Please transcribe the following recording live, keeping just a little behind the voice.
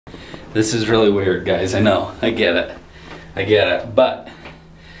This is really weird, guys. I know. I get it. I get it. But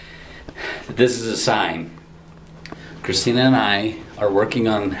this is a sign. Christina and I are working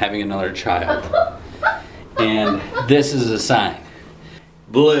on having another child. And this is a sign.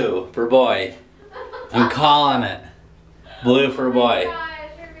 Blue for boy. I'm calling it. Blue for boy.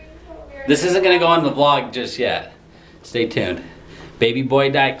 This isn't going to go on the vlog just yet. Stay tuned. Baby boy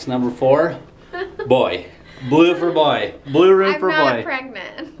Dyches number 4. Boy. Blue for boy. Blue room for boy. I'm not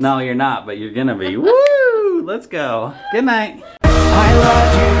pregnant. No, you're not, but you're gonna be. Woo! Let's go. Good night. I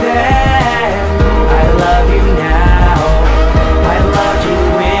loved you then, I love you now. I loved you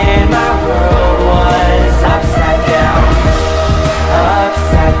when my world was upside down.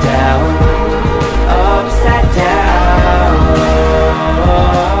 Upside down, upside down.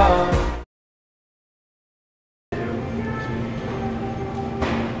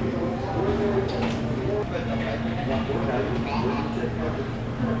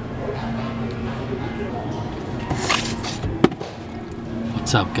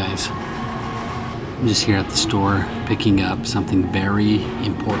 What's up, guys? I'm just here at the store picking up something very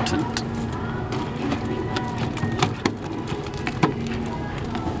important.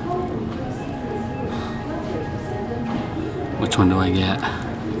 Which one do I get?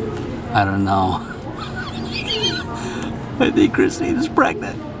 I don't know. I think Christina's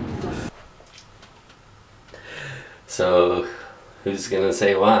pregnant. So, who's gonna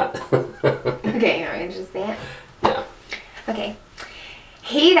say what? Okay, I'm gonna just say it. Yeah. Okay.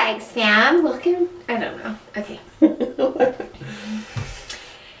 Hey Dyches fam, welcome. I don't know. Okay.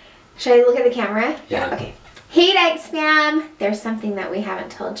 Should I look at the camera? Yeah. Okay. Hey Dyches fam, there's something that we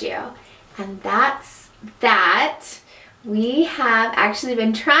haven't told you, and that's that we have actually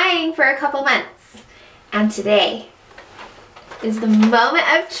been trying for a couple months, and today is the moment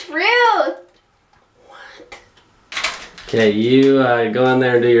of truth. What? Okay, you go in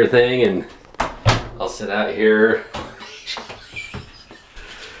there and do your thing, and I'll sit out here.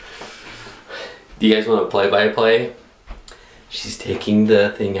 Do you guys want to play-by-play? She's taking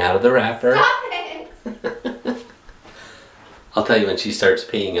the thing out of the wrapper. Stop it! I'll tell you when she starts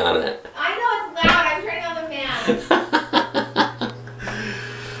peeing on it. I know it's loud. I'm turning on the fan.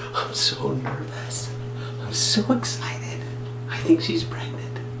 I'm so nervous. I'm so excited. I think she's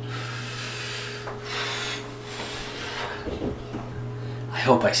pregnant. I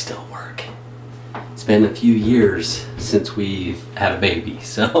hope I still work. It's been a few years since we've had a baby,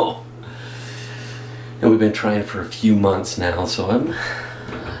 so... And we've been trying for a few months now, so I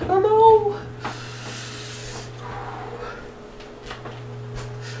don't know.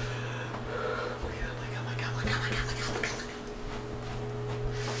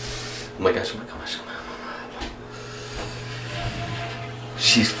 Oh my gosh, oh my gosh, oh my gosh.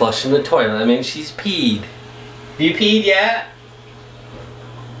 She's flushing the toilet. I mean, she's peed. You peed yet?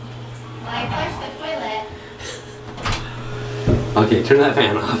 Well, I flushed the toilet. Okay, turn that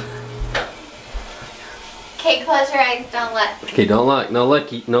fan off. Okay, close your eyes. Don't look. Okay, don't look. No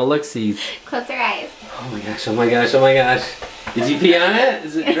looky. No look-sees. Close your eyes. Oh my gosh, oh my gosh, oh my gosh. Did you pee on it?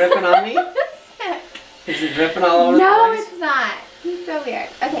 Is it dripping on me? Is it dripping all over the place? No, it's not. It's so weird.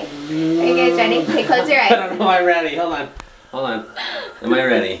 Okay. Are you guys ready? Okay, close your eyes. I don't know, I'm ready. Hold on. Hold on. Am I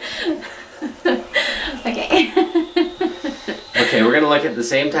ready? Okay. Okay, we're gonna look at the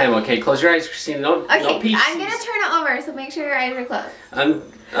same time. Okay, close your eyes, Christina. Don't peek. I'm gonna turn it over, so make sure your eyes are closed.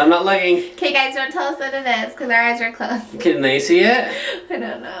 I'm not looking. Okay, guys, don't tell us what it is, because our eyes are closed. Can they see it? I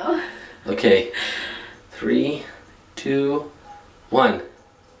don't know. Okay. 3, 2, 1.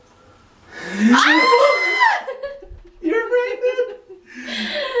 Ah! You're pregnant.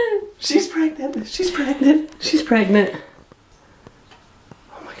 She's pregnant. She's pregnant. She's pregnant.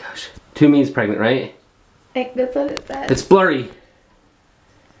 Oh my gosh. 2 means pregnant, right? Like, that's what it says. It's blurry.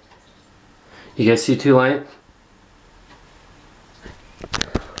 You guys see 2 lines?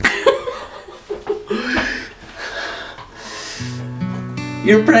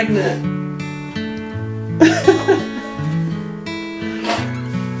 You're pregnant.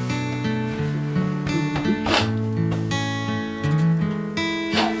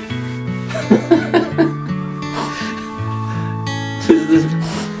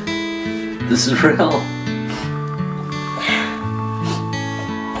 This is real.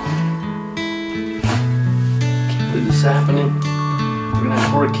 Can't believe this is happening. We're gonna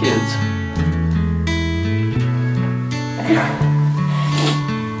have 4 kids. I love you.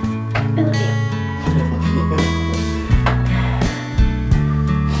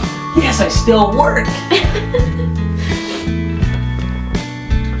 Yes, I still work.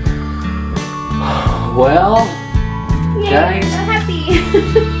 Well, Yay, guys, I'm so happy.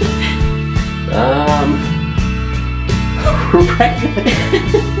 we're pregnant.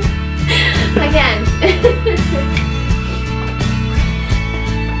 Again.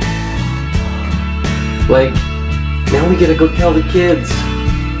 Like, now we gotta go tell the kids.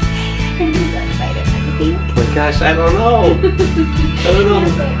 I'm so excited, I think. Oh my gosh, I don't know. I don't know.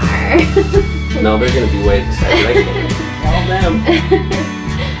 Yes, they are. No, they're gonna be way excited. I can't tell them.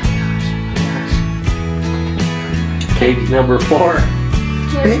 Baby number 4.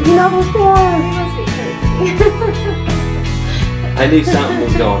 Baby number 4. You must be crazy. I knew something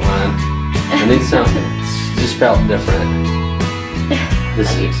was going on. I knew something just felt different. This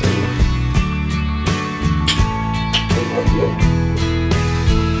is exciting. I love you.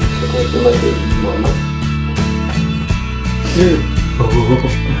 I love you, Mama.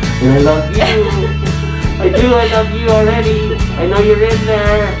 And I love you. I do. I love you already. I know you're in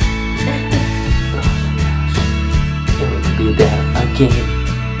there. Can't wait to be there again.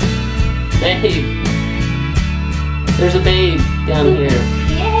 Babe. There's a babe down here.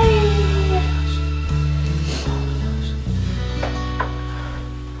 Yay!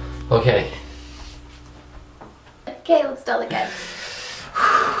 Okay. Okay, let's tell the kids.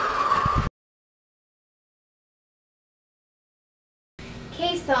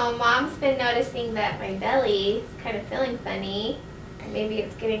 Okay, so Mom's been noticing that my belly is kind of feeling funny. And maybe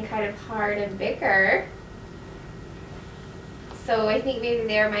it's getting kind of hard and bigger. So I think maybe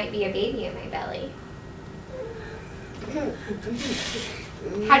there might be a baby in my belly.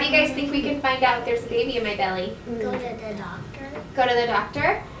 How do you guys think we can find out if there's a baby in my belly? Go to the doctor. Go to the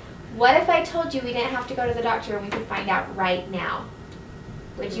doctor? What if I told you we didn't have to go to the doctor and we could find out right now?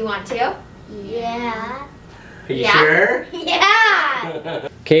 Would you want to? Yeah. Are you Yeah? sure? Yeah!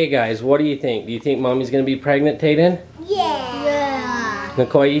 Okay, guys, what do you think? Do you think Mommy's gonna be pregnant, Tayden? Yeah.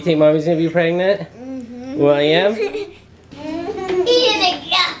 Nicole, you think Mommy's gonna be pregnant? Mm-hmm. William?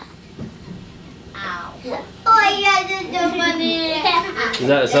 Ow. Oh yeah, that's so funny. Is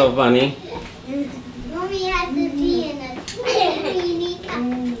that so funny? Mommy has the tea in a teeny cup.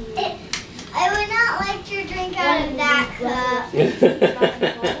 I would not like to drink out of that cup.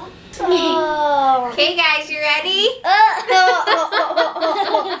 Oh. Okay guys, you ready?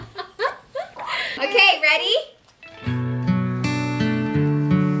 Okay, ready?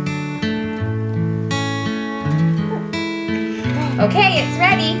 Okay, it's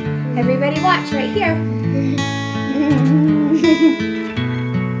ready. Everybody watch right here.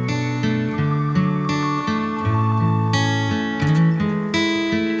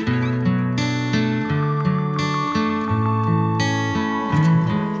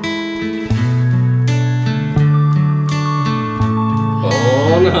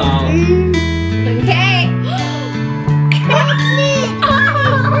 Oh no. Okay.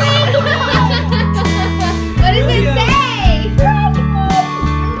 What does it say?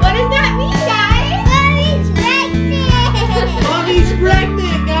 What does that mean, guys? Mommy's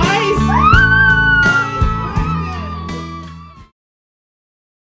pregnant, guys!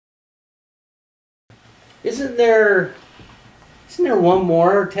 Isn't there one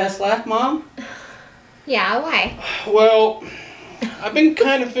more test left, Mom? Yeah, why? Well, I've been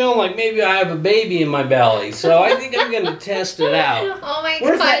kind of feeling like maybe I have a baby in my belly, so I think I'm gonna test it out. Oh my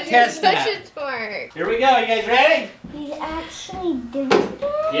Where's that God, you're test such at? a dork. Here we go, you guys ready? He's actually doing it.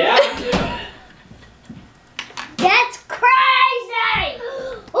 Yeah? That's crazy!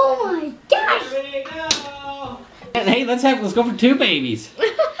 Oh my gosh! Ready to go! Hey, let's go for 2 babies.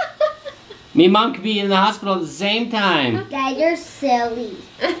 Me and Mom could be in the hospital at the same time. Dad, you're silly.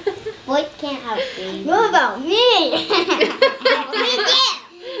 Boys can't have babies. What about me?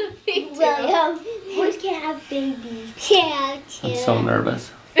 Me too. William, boys can't have babies. Yeah, too. I'm so nervous.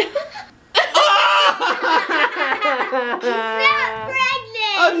 Not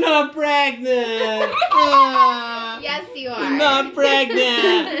pregnant! I'm not pregnant! Ah, Yes, you are. I'm not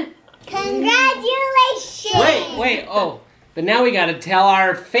pregnant! Congratulations! Wait, oh. But now we gotta tell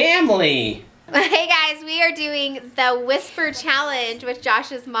our family. Hey guys, we are doing the Whisper Challenge with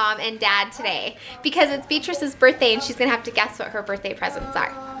Josh's mom and dad today because it's Beatrice's birthday and she's gonna have to guess what her birthday presents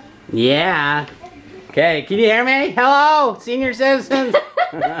are. Yeah. Okay, can you hear me? Hello, senior citizens.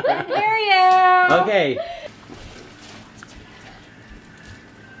 Hear you. Okay.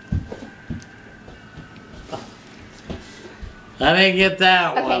 I didn't get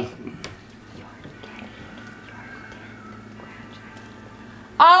that Okay. one.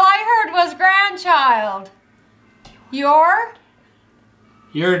 All I heard was grandchild. Your?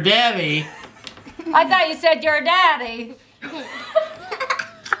 Your daddy. I thought you said your daddy.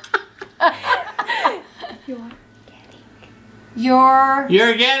 Your.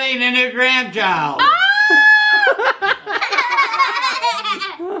 You're getting a new grandchild.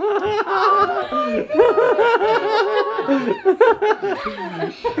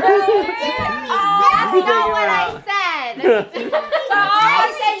 know what I said.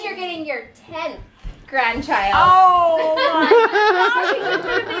 I said you're getting your 10th grandchild. Oh my gosh, he's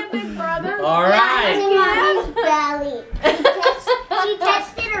gonna be a big brother. All right. Mommy's belly. She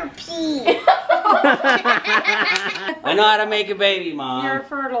tested her pee. I know how to make a baby, Mom. You're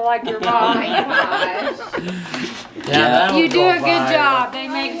fertile like your mom. Oh my gosh. Yeah, that'll You do go a good viral. job. They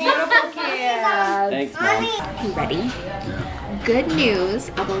make beautiful kids. Thanks, Mom. You ready? Good news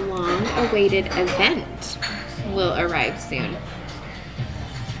of a long-awaited event will arrive soon.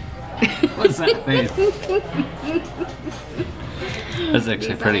 What's that face? That's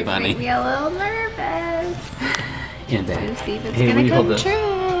actually pretty Make funny. me a little nervous. Yeah, Dad. Let's see if it's Hey, will gonna you hold come this?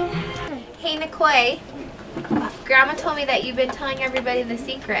 true. Hey, Nikoi. Grandma told me that you've been telling everybody the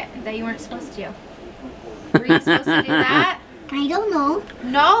secret that you weren't supposed to. Were you supposed to do that? I don't know.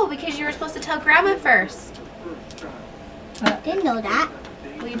 No, because you were supposed to tell Grandma first. Didn't know that.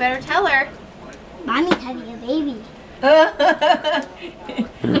 Well, you better tell her. Mommy's having a baby.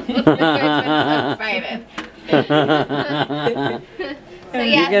 Excited. So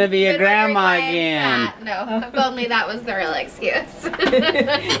yes, You're gonna be you've a been grandma wondering why I'm again. fat. No, if only that was the real excuse. So now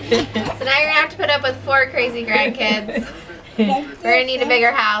you're gonna have to put up with 4 crazy grandkids. We're gonna need a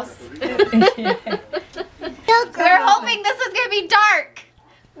bigger house. We're hoping this is gonna be dark.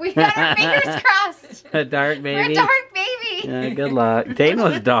 We got our fingers crossed. A dark We're a baby. dark baby. Yeah, good luck. Tayden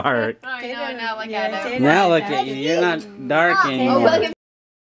was dark. I know, now look at him. Now look at you. You're not dark Oh, anymore. look at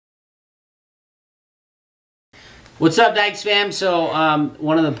What's up, Dyches fam? So,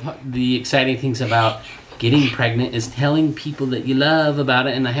 one of the exciting things about getting pregnant is telling people that you love about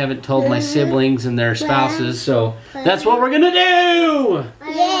it, and I haven't told my siblings and their spouses, so that's what we're gonna do!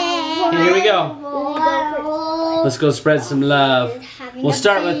 Yeah. Okay, here we go. Let's go spread some love. We'll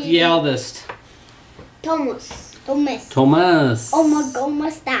start with the eldest. Thomas. Thomas. Oh my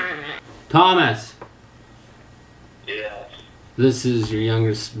goodness. Thomas. Yes. This is your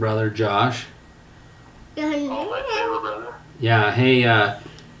youngest brother, Josh. Oh, my favorite brother. Yeah, hey,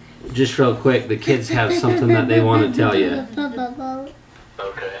 just real quick, the kids have something that they want to tell you. Okay.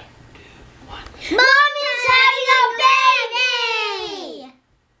 Mommy's having a baby!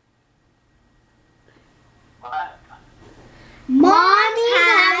 What? Mommy's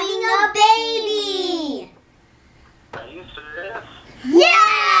having a baby! Are you serious? Yeah!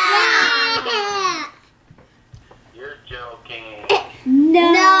 You're joking.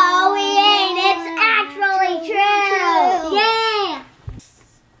 No, we ain't. It's actually true. Yeah.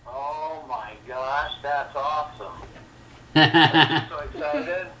 Oh my gosh, that's awesome. I'm so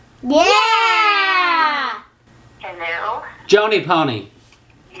excited. Yeah. Hello? Joni Pony,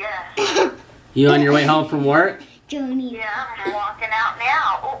 Yes. you on your way home from work? Joni. Yeah, I'm walking out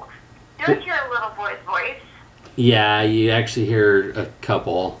now. Oh, don't hear a little boy's voice. Yeah, you actually hear a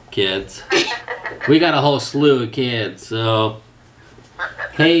couple kids. We got a whole slew of kids, so.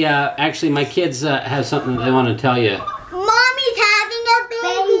 Hey, actually, my kids have something that they want to tell you. Mommy's having a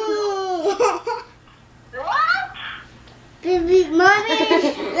baby. What? Baby,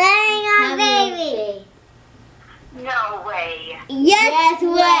 Mommy's having a baby. No way. Yes,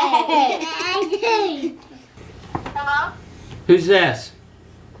 way. Hello? Who's this?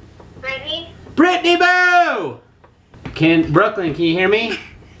 Brittany? Brittany Boo! Brooklyn, can you hear me?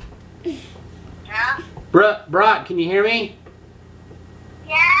 Yeah? Brock, can you hear me?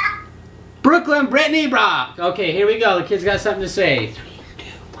 Yeah? Brooklyn, Brittany, Brock. Okay, here we go. The kids got something to say.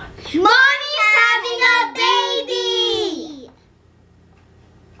 Mommy's having a baby.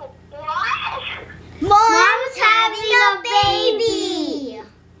 What? Mom's having a baby.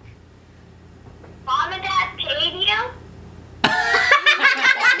 Mom and Dad paid you?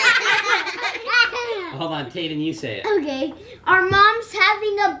 Hold on, Tatum, you say it. Okay, our mom's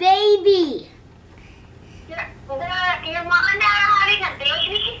having a baby. Your mom and Dad are having a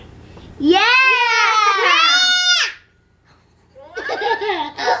baby? Yeah.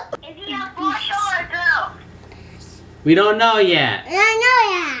 Is he a boy or a girl? We don't know yet. I know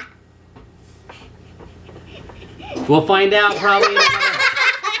that. We'll find out probably in another...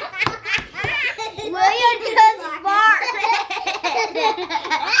 William just barked.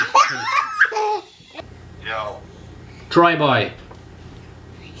 Yo. Troy boy,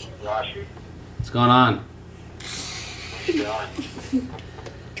 Rashi, what's going on? what you doing?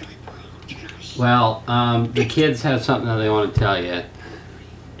 Well, the kids have something that they want to tell you.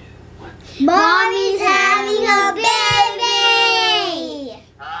 Mommy's having a baby.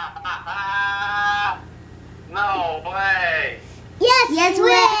 No way. Yes,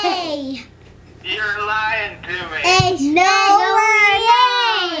 way. You're lying to me. No, we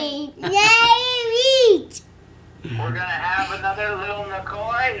ain't. We're gonna have another little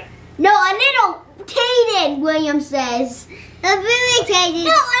McCoy? No, a little Tayden, William says. A baby Tayden.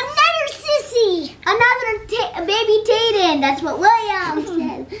 No, another sissy. Another baby Tayden. That's what William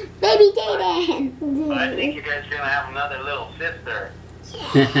says. Baby Tayden. I think you guys are gonna have another little sister.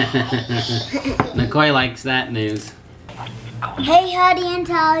 McCoy likes that news. Hey, Huddy and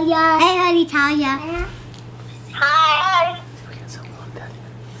Talia. Hey, Huddy, Talia. Hi.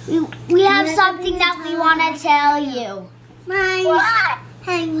 We have something that we want to tell you. What?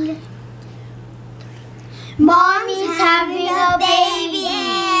 Mommy's having a baby.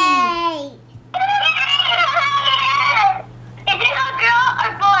 Is it a girl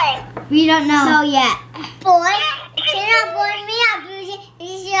or boy? We don't know. No yet. Boy? She's not boy. Me not baby.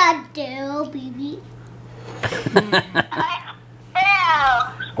 She's a girl, baby.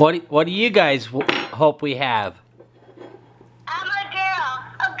 Ew. What do you guys hope we have? I'm a girl.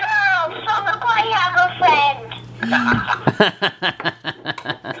 A girl. So look, I have a friend.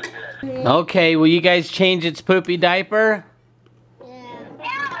 Okay, will you guys change its poopy diaper? Yeah.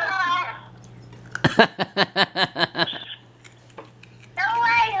 No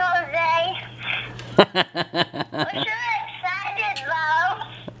way, Jose. We're sure excited,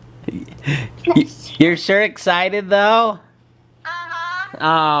 though. You're sure excited though? Uh-huh.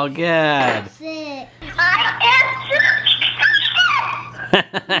 Oh, good. Sit.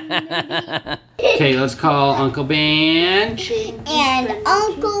 Okay, let's call Uncle Bench. And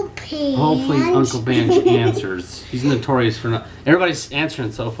Uncle P. Hopefully Uncle Bench answers. He's notorious for not... Everybody's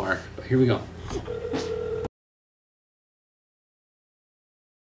answering so far. But here we go.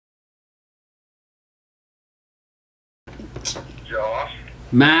 Josh,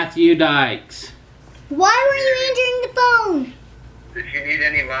 Matthew Dykes. Why were you answering the phone? if you need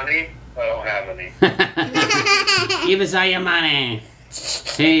any money, I don't have any. Give us all your money.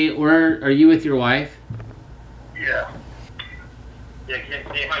 Hey, are you with your wife? Yeah. Yeah,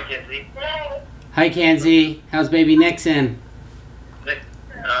 say hi, Kenzie. Hi, Kenzie. How's baby Nixon?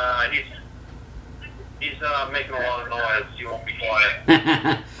 He's making a lot of noise. You won't be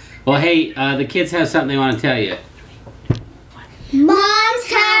quiet. Well, hey, the kids have something they want to tell you. Mom's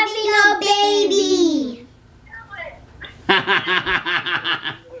having a baby.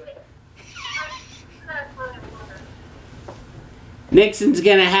 Nixon's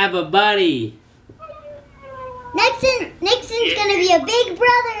gonna have a buddy. Nixon's gonna be a big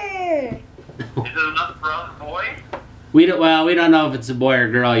brother. Is it another brother boy? We don't know if it's a boy or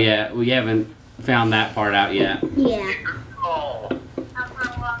girl yet. We haven't found that part out yet. Yeah. Oh.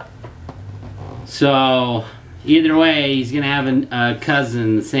 So either way, he's gonna have a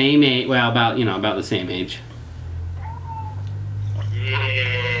cousin the same age. Well, about the same age.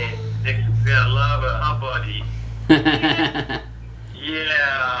 Yeah. Nixon's gonna love it, huh, buddy?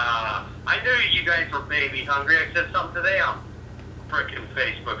 Yeah. I knew you guys were baby hungry. I said something today on frickin'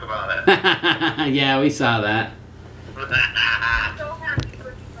 Facebook about it. Yeah, we saw that.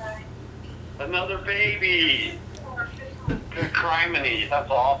 Another baby. Good criminy.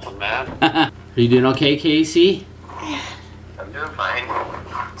 That's awesome, man. Are you doing okay, Casey? I'm doing fine.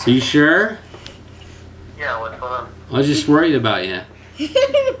 Are you sure? Yeah, what's going on? I was just worried about you.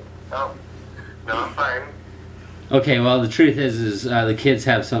 Oh, no, I'm fine. Okay, well, the truth is the kids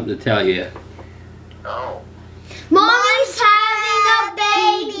have something to tell you. Oh, Mom's having a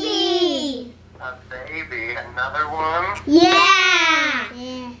baby. a baby. Another one? Yeah.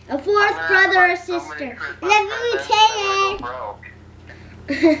 A fourth brother or So many sister. Christmas Let me presents tell that I'm you. gonna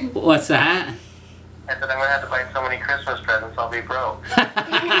go broke. What's that? I said I'm gonna have to buy so many Christmas presents I'll be broke.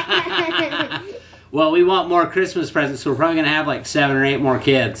 Well, we want more Christmas presents, so we're probably gonna have like 7 or 8 more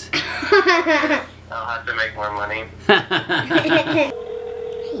kids. I'll have to make more money. Hey,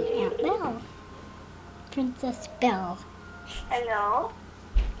 Aunt Belle. Princess Belle. Hello.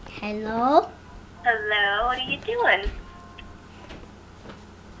 Hello? Hello. What are you doing?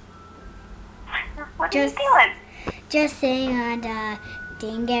 What Just- are you doing? Just saying, and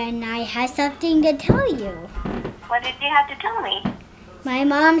Dinga and I have something to tell you. What did you have to tell me? My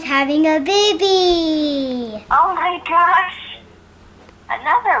mom's having a baby. Oh my gosh.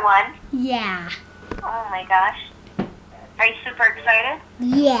 Another one? Yeah. Oh my gosh. Are you super excited?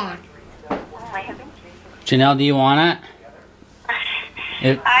 Yeah. Oh my heavens. Janelle, do you want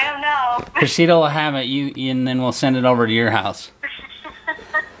it? I don't know. Christina will have it, and then we'll send it over to your house.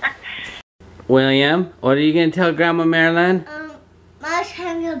 William, what are you gonna tell Grandma Marilyn? Mom's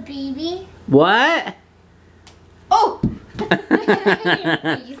having a baby. What? Oh! You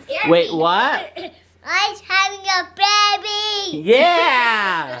scared Wait, me. what? Mom's having a baby.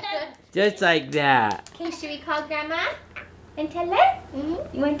 Yeah! Just like that. Okay, should we call Grandma and tell her? You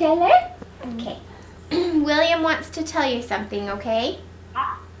want to tell her? Okay. William wants to tell you something, okay?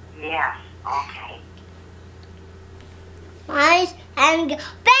 Yes. Okay. Mine's and go,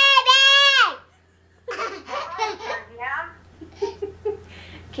 baby!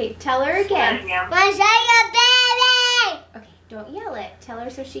 Okay, tell her again. Mine's a baby! Okay, don't yell it. Tell her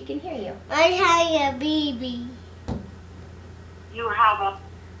so she can hear you. Mine's a baby. You have a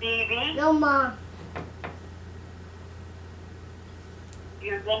baby? No, Mom.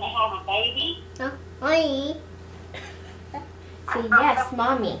 You're gonna have a baby? No, Mommy. Say yes,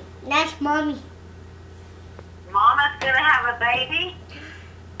 Mommy. That's Mommy. Mama's gonna have a baby?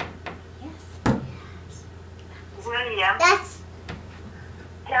 Yes. William, That's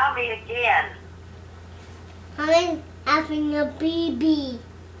tell me again. Mommy's having a baby.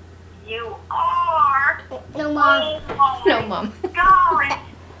 You are? No, Mom. Oh No, my Mom. golly,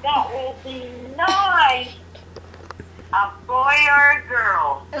 that will be nice. A boy or a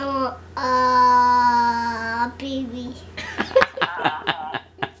girl? Baby.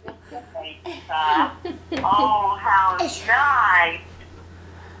 Oh, how nice. Okay,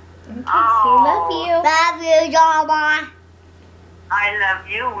 Oh. say love you. Love you, Mama. I love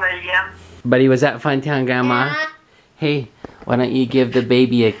you, William. Buddy, was that fun telling Grandma? Yeah. Hey, why don't you give the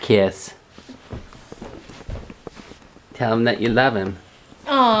baby a kiss? Tell him that you love him.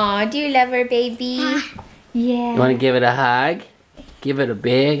 Aw, do you love her, baby? Yeah. You want to give it a hug? Give it a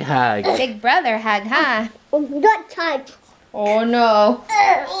big hug. Big brother hug, huh? Don't touch. Oh, no.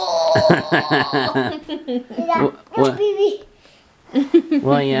 What? Baby.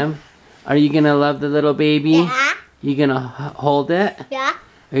 William, are you going to love the little baby? Yeah. You going to hold it? Yeah.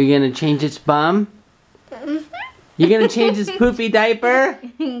 Are you going to change its bum? You going to change its poopy diaper?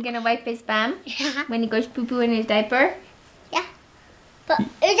 You gonna wipe his bum Yeah. when he goes poo-poo in his diaper? But is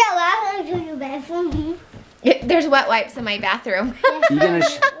that allowed to the bathroom? There's wet wipes in my bathroom.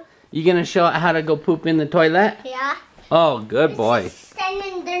 You gonna show it how to go poop in the toilet? Yeah. Oh, good boy. Stand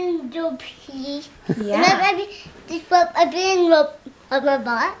and then do pee. Yeah. And just put a bin up my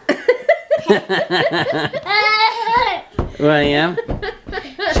butt. William,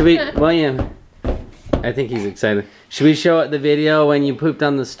 William, I think he's excited. Should we show it the video when you pooped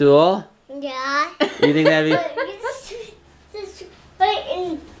on the stool? Yeah. You think that'd be... Just wait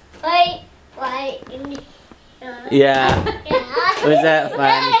in. Yeah. Yeah. Was that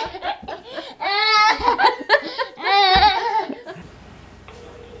fun?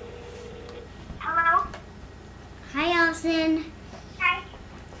 Hello. Hi, Austin. Hi.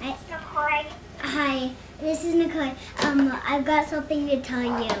 Hi. Nicole. Hi. This is Nicole. I've got something to tell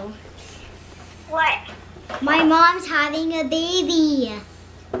you. What? My mom's having a baby.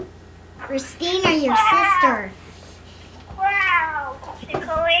 Christina, your sister. Wow.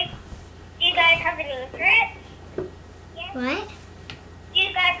 Nicole, you guys have any fruit? What?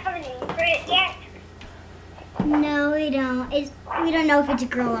 You guys have any fruit yet? No, we don't. We don't know if it's a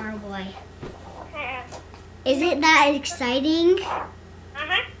girl or a boy. Is it that exciting?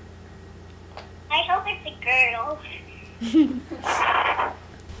 Uh-huh. I hope it's a girl.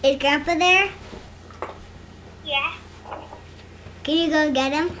 Is Grandpa there? Yeah. Can you go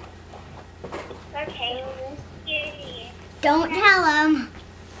get him? Okay. Yeah. Don't tell him.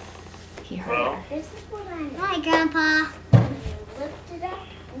 He heard her. This is what I Hi, Grandpa. Lift it up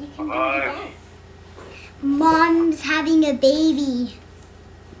and you can do it again. Mom's having a baby.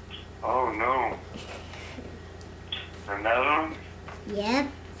 Oh, no. Another one? Yep.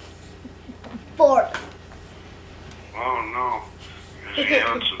 4. Oh, no. Is she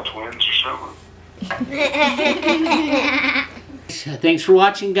having some twins or something? Thanks for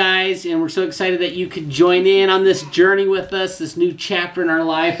watching, guys, and we're so excited that you could join in on this journey with us, this new chapter in our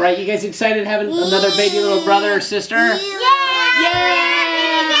life, right? You guys excited having another baby little brother or sister? Yeah!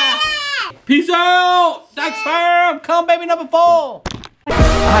 Yeah! Peace out! Thanks, fam! Come, baby number 4!